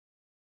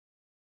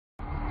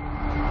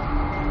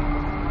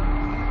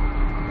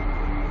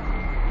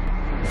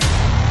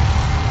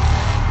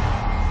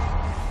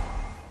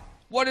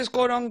What is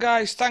going on,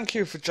 guys? Thank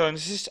you for joining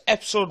us. This is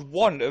episode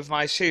 1 of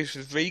my series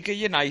with Riga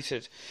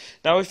United.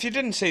 Now, if you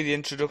didn't see the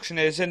introduction,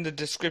 it is in the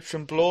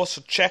description below,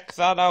 so check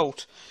that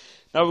out.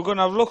 Now, we're going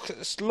to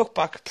have look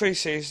back at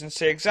pre-season,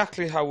 see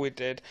exactly how we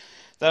did.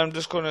 Then I'm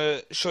just going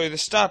to show you the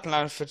starting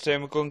line for today,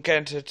 and we're going to get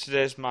into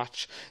today's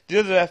match. The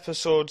other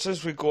episodes,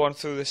 as we go on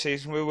through the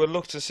season, we will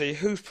look to see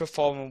who's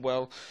performing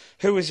well,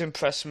 who is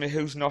impressing me,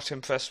 who's not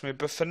impressed me.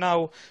 But for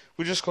now,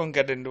 we're just going to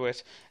get into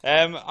it.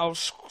 I'll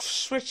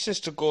switch this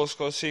to goal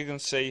score so you can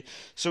see.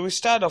 So we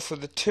start off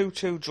with a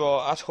 2-2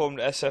 draw at home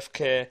to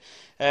SFK.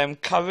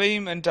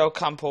 Karim and Del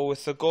Campo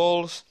with the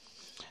goals.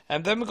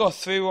 And then we got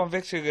 3-1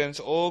 victory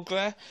against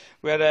Ogre.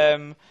 We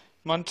had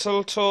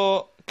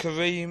Montalto,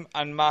 Karim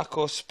and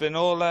Marco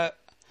Spinola.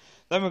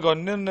 Then we got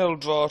 0-0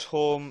 draw at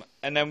home,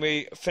 and then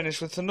we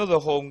finished with another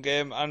home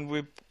game, and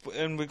we got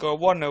a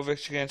 1-0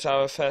 victory against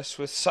RFS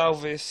with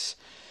Salvis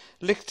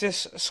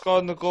Lictus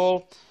scoring the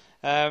goal.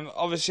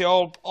 Obviously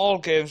all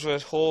games were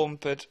at home,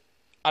 but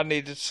I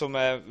needed some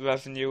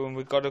revenue, and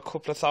we got a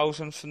couple of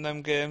thousand from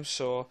them games,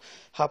 so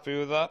happy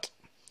with that.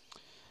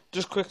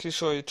 Just quickly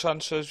show you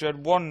transfers. We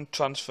had one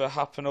transfer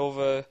happen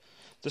over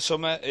the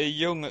summer, a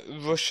young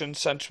Russian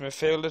centre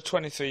midfielder,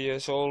 23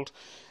 years old,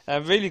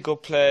 a really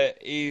good player.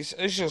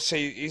 As you'll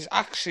see, he's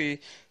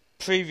actually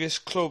previous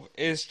club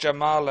is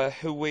Jamala,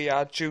 who we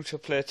are due to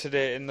play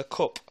today in the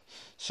cup.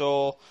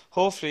 So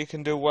hopefully he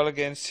can do well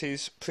against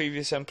his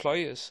previous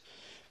employers.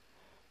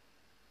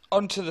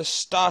 On to the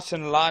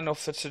starting lineup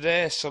for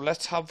today, so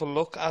let's have a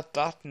look at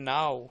that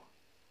now.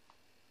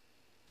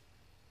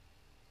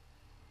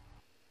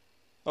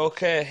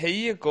 Okay, here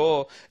you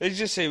go. As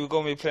you see, we're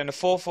going to be playing a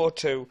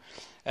 4-4-2.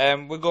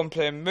 We're going to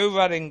play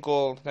Murad in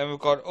goal. Then we've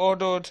got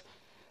Odod,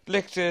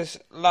 Lictus,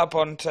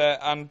 Labonte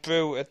and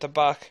Brew at the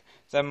back.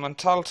 Then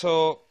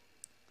Montalto,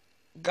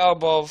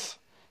 Galbov,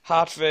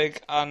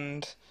 Hartwig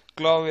and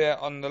Gloria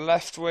on the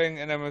left wing.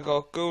 And then we've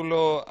got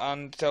Gulo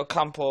and Del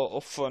Campo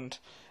up front.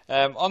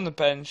 On the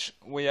bench,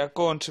 we are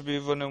going to be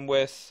running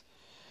with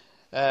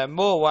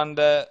Mo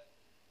Wanda,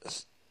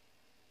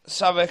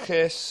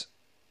 Savakis,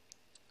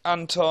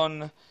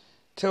 Anton,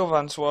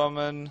 Tilvan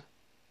Swarman,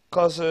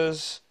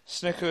 Kozers,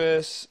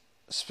 Snickers,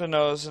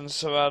 Spinoza and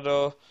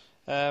Serrado.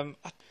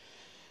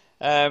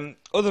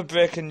 Other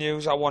breaking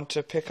news I want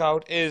to pick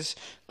out is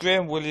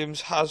Graham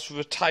Williams has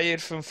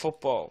retired from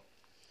football.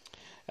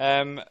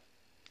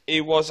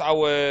 He was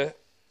our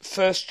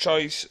first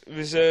choice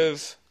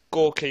reserve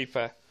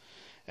goalkeeper,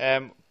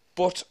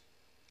 but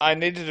I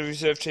needed a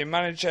reserve team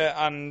manager,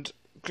 and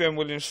Graham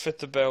Williams fit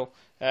the bill.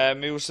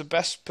 He was the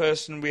best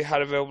person we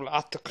had available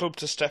at the club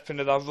to step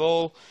into that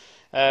role.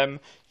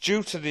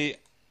 Due to the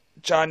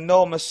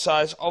ginormous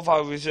size of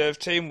our reserve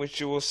team, which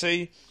you will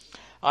see,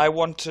 I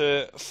want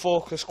to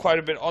focus quite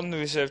a bit on the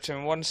reserve team.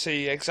 I want to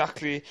see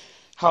exactly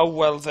how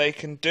well they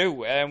can do.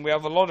 We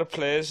have a lot of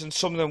players, and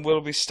some of them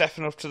will be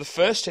stepping up to the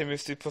first team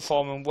if they're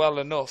performing well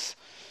enough.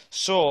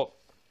 So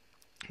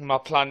my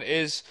plan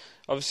is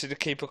obviously to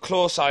keep a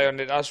close eye on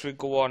it as we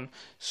go on.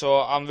 So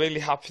I'm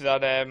really happy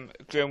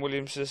that Graham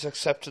Williams has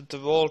accepted the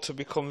role to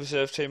become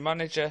reserve team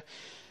manager,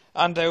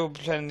 and they will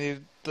be playing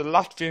the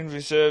Latvian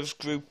reserves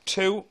group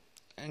 2,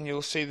 and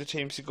you'll see the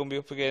teams they're going to be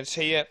up against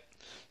here.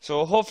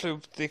 So hopefully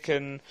they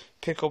can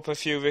pick up a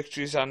few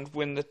victories and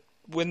win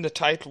the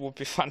title. Would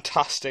be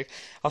fantastic.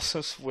 I was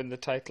supposed to win the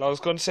title. I was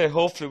going to say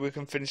hopefully we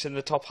can finish in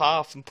the top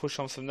half and push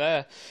on from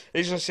there.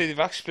 As you can see, they've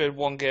actually played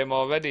one game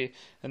already,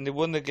 and they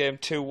won the game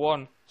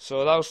 2-1.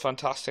 So that was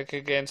fantastic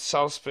against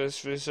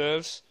Salzburg's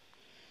reserves.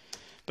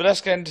 But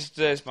let's get into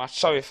today's match.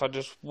 Sorry if I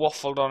just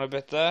waffled on a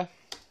bit there.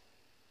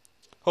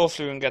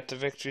 Hopefully we can get the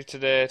victory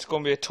today. It's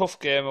going to be a tough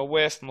game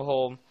away from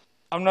home.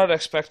 I'm not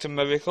expecting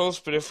miracles,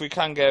 but if we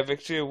can get a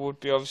victory, it would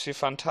be obviously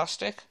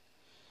fantastic.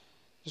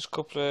 Just a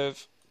couple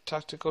of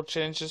tactical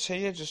changes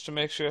here, just to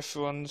make sure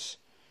everyone's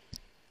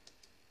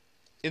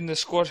in the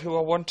squad who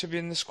I want to be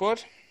in the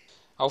squad.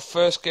 Our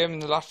first game in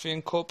the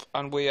Latvian Cup,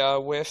 and we are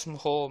away from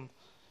home.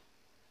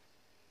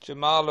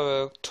 Jamal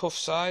are a tough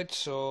side,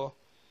 so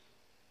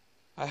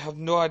I have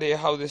no idea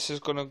how this is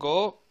going to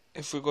go,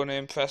 if we're going to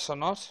impress or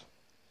not.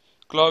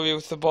 Gloria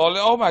with the ball.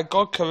 Oh my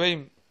god,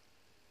 Karim.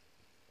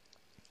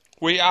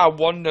 We are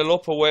 1-0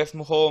 up away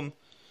from home.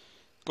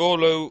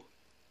 Golu.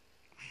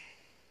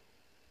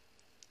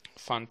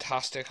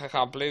 Fantastic. I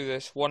can't believe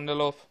this.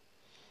 1-0 up.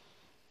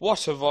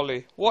 What a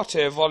volley. What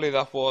a volley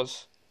that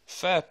was.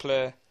 Fair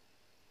play.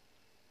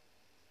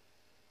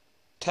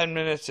 10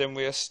 minutes in,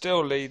 we are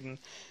still leading.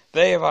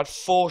 They have had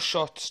 4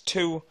 shots.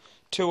 Two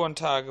on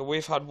target.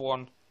 We've had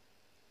 1.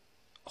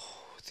 Oh,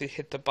 they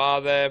hit the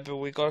bar there, but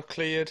we got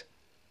cleared.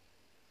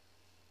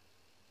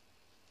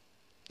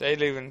 They're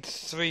leaving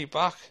 3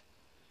 back.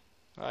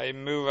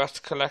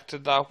 Murat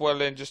collected that well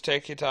in. Just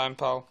take your time,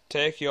 pal.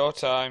 Take your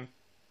time.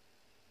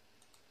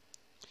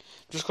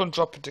 Just going to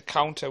drop it to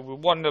counter. We're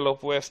 1-0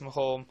 up away from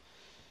home.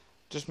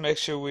 Just make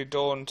sure we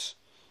don't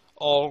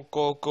all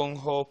go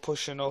gung-ho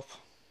pushing up.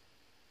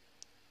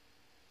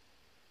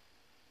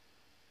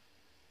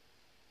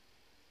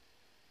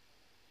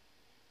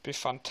 Be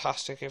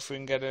fantastic if we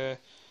can get a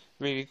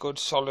really good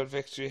solid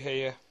victory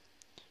here.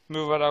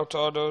 Move it out to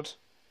Oddard.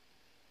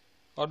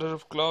 Oddard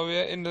of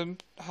Gloria in the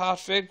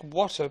Hartwig.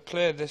 What a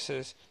play this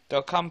is.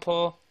 Del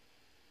Campo.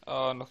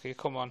 Oh, unlucky,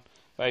 come on.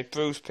 Right,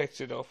 Bruce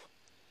picked it up.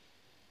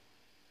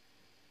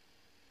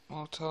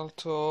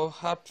 Montalto,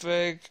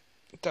 Hartwig,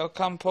 Del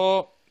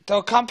Campo.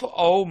 Del Campo.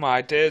 Oh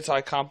my days,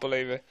 I can't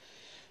believe it.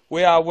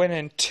 We are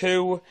winning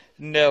 2-0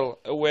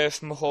 away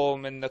from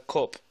home in the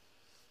cup.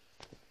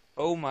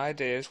 Oh my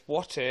days,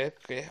 watch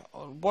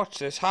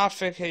this,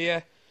 Hartwig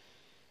here.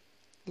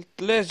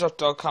 Lays up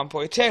Del Campo,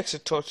 he takes a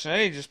touch and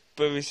then he just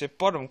buries it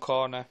bottom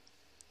corner.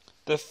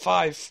 The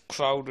 5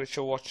 crowd which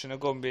are watching are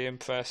going to be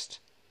impressed.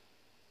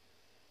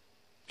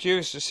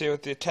 Curious to see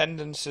what the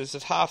attendance is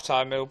at half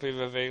time. It'll be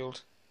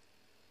revealed.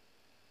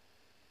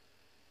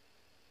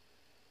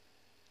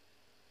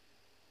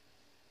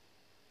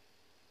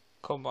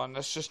 Come on,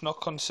 let's just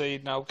not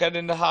concede now. Get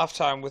into half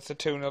time with the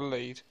 2-0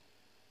 lead.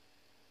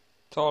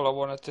 That's all I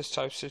want at this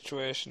type of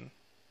situation.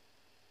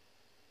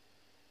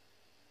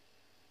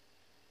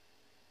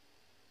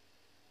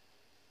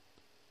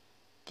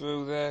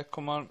 Through there,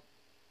 come on.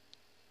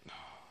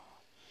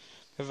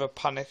 With a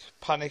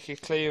panicky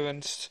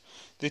clearance.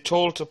 They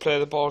told to play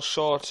the ball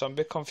short, so I'm a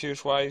bit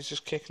confused why he's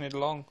just kicking it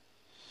along.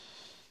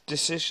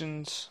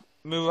 Decisions.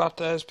 Murat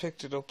there's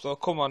picked it up though.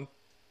 Come on.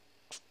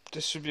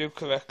 Distribute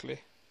correctly.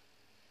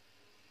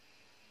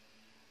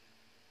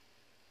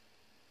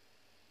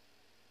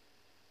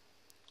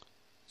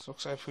 It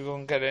looks like we're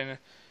going to get in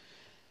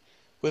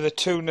with a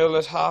 2-0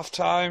 at half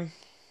time.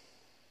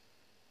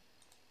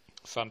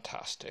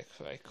 Fantastic.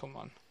 Right, come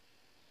on.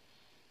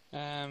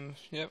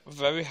 Yep,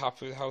 very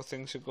happy with how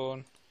things are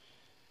going.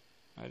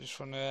 I just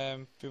want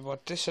to be more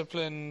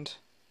disciplined.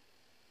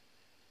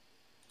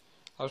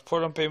 I was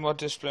put on being more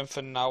disciplined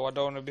for now. I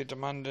don't want to be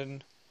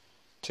demanding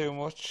too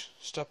much,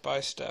 step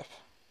by step.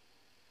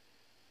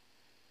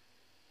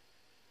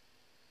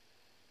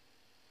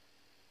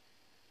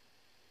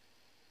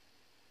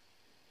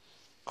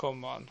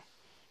 Come on.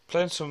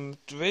 Playing some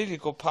really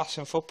good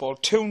passing football.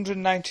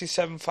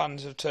 297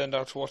 fans have turned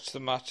out to watch the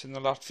match in the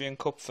Latvian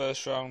Cup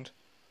first round.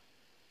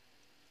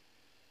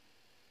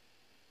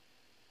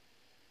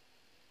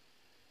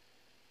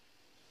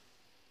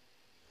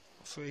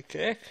 Free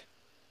kick.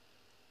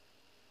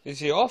 Is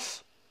he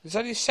off? Is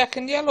that his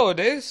second yellow? It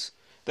is.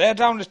 They're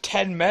down to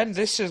 10 men.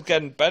 This is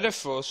getting better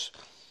for us.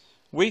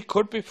 We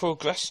could be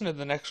progressing in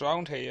the next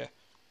round here.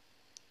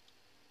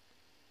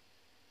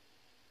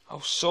 I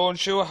was so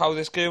unsure how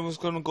this game was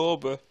going to go,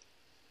 but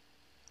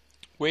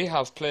we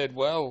have played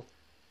well.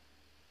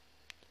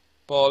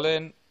 Ball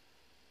in.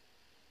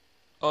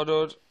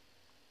 Oddard.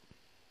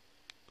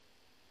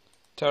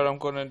 Tell what I'm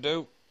going to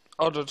do.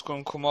 Oddard's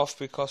going to come off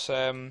because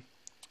it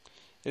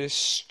is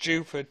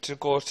stupid to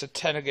go to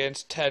 10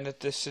 against 10 at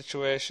this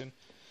situation.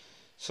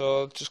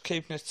 So just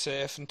keeping it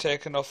safe and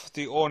taking off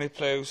the only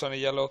player who's on a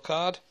yellow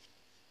card.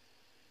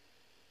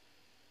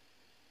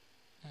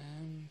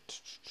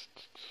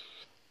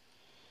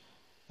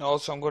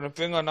 Also, I'm going to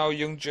bring on our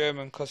young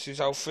German because he's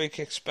our free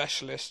kick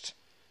specialist.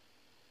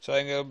 So I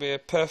think it'll be a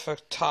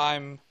perfect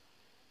time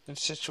and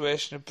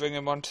situation to bring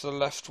him onto the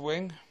left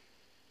wing.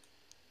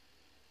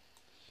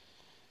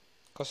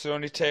 Because it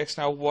only takes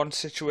now one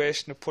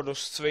situation to put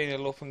us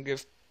 3-0 up and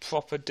give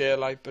proper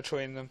daylight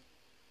between them.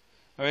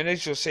 I mean,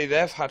 as you'll see,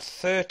 they've had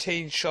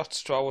 13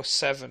 shots to our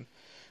 7.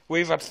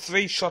 We've had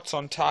 3 shots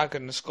on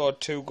target and scored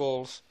 2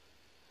 goals.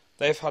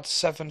 They've had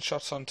 7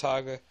 shots on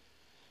target.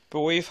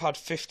 But we've had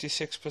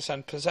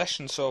 56%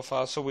 possession so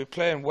far, so we're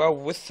playing well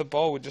with the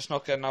ball. We're just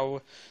not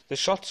getting the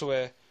shots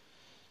away.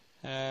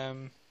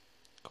 Come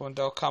on,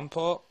 Del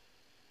Campo.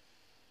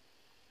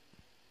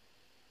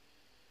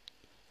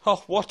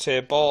 Oh, what a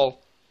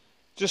ball.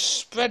 Just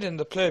spreading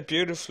the play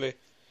beautifully.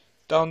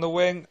 Down the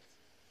wing.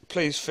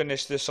 Please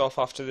finish this off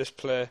after this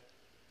play.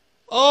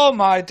 Oh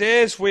my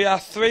days, we are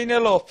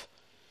 3-0 up.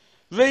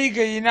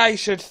 Riga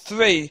United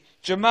 3,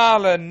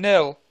 Jamala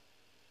 0.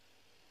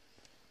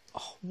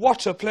 Oh,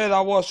 what a play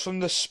that was from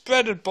the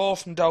spreaded ball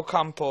from Del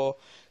Campo.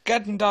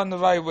 Getting down the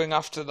right wing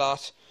after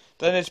that.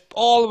 Then it's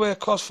all the way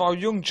across for our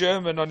young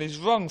German on his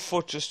wrong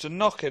foot just to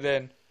knock it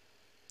in.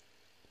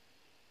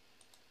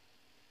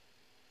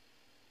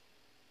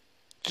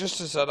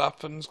 Just as that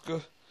happens,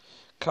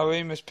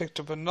 Karim has picked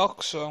up a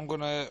knock, so I'm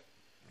going to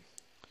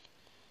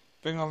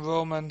bring on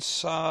Roman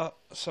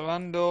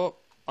Sarando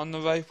on the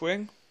right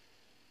wing.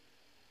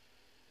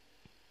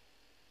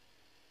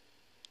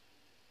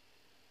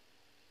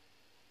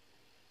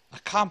 I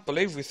can't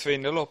believe we're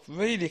 3-0 up.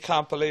 Really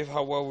can't believe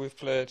how well we've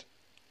played.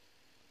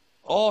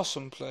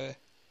 Awesome play.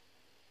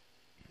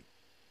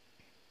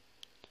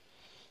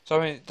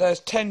 So I mean, there's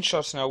 10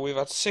 shots now. We've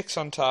had 6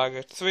 on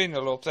target.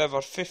 3-0 up. They've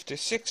had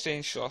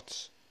 16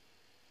 shots.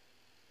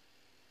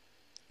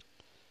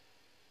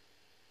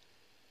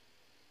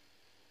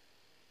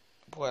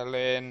 Well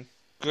in.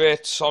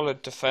 Great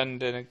solid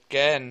defending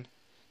again.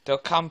 Del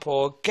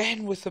Campo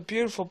again with the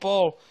beautiful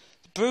ball.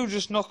 Brew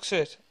just knocks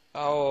it.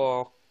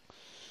 Oh.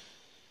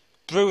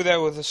 Brew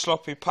there with a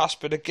sloppy pass,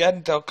 but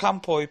again Del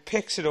Campo, he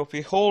picks it up,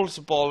 he holds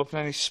the ball up and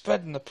then he's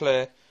spreading the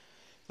play.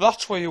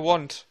 That's what you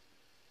want.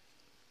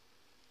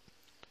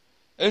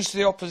 as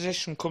the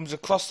opposition comes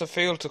across the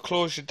field to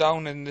close you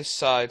down in this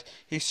side,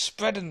 he's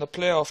spreading the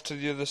play off to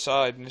the other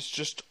side, and it's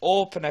just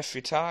open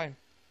every time.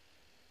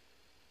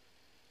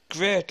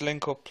 Great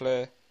link-up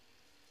play.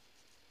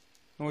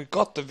 And we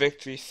got the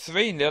victory,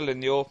 3-0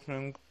 in the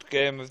opening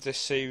game of this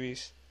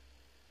series.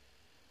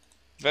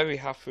 Very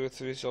happy with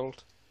the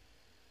result.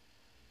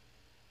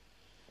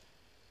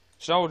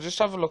 So now we'll just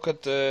have a look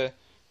at the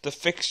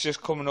fixtures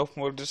coming up,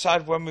 and we'll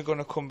decide when we're going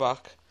to come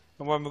back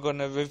and when we're going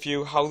to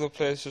review how the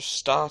players have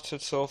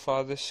started so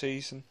far this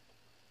season.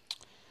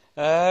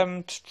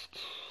 I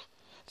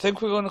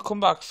think we're going to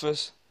come back for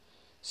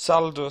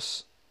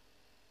Saldus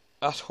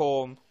at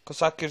home, because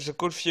that gives a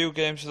good few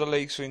games of the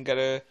league, so we can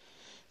get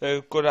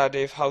a good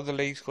idea of how the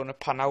league's going to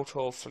pan out,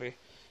 hopefully.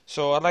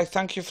 So I'd like to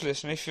thank you for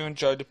listening. If you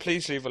enjoyed it,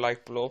 please leave a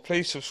like below,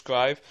 please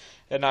subscribe,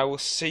 and I will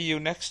see you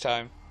next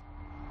time.